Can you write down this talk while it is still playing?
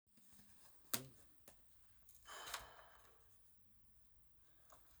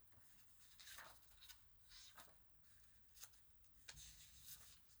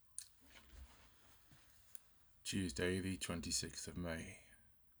Tuesday, the 26th of May.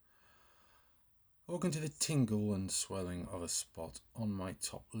 Welcome to the tingle and swelling of a spot on my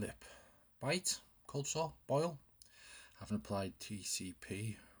top lip. Bite, cold sore, boil. Haven't applied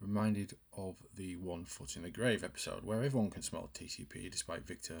TCP. Reminded of the One Foot in the Grave episode, where everyone can smell TCP despite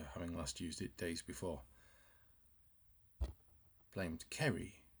Victor having last used it days before. Blamed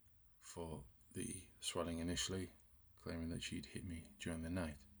Kerry for the swelling initially, claiming that she'd hit me during the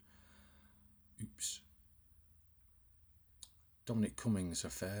night. Oops. Dominic Cummings'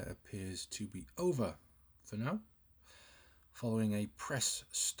 affair appears to be over for now, following a press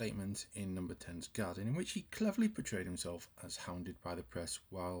statement in Number 10's Guardian in which he cleverly portrayed himself as hounded by the press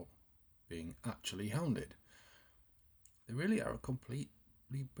while being actually hounded. They really are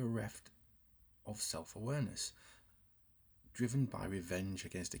completely bereft of self-awareness, driven by revenge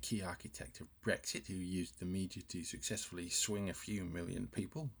against a key architect of Brexit who used the media to successfully swing a few million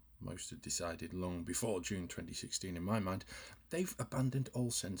people. Most had decided long before June 2016 in my mind. They've abandoned all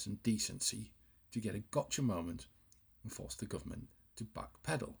sense and decency to get a gotcha moment and force the government to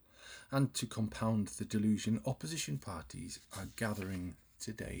backpedal. And to compound the delusion, opposition parties are gathering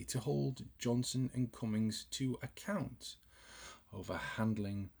today to hold Johnson and Cummings to account over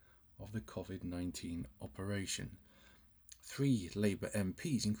handling of the COVID-19 operation. 3 Labour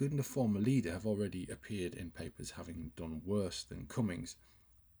MPs, including the former leader, have already appeared in papers having done worse than Cummings.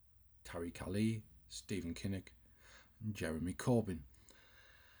 Tariq Ali, Stephen Kinnock and Jeremy Corbyn.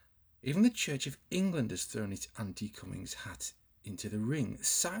 Even the Church of England has thrown its anti-Cummings hat into the ring.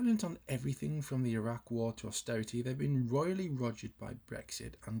 Silent on everything from the Iraq war to austerity, they've been royally rogered by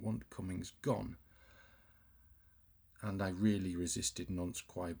Brexit and want Cummings gone. And I really resisted nonce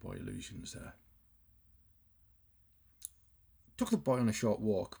choir boy illusions there. Took the boy on a short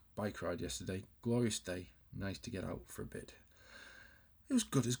walk, bike ride yesterday. Glorious day, nice to get out for a bit. It was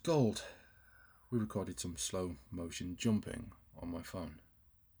good as gold. We recorded some slow motion jumping on my phone.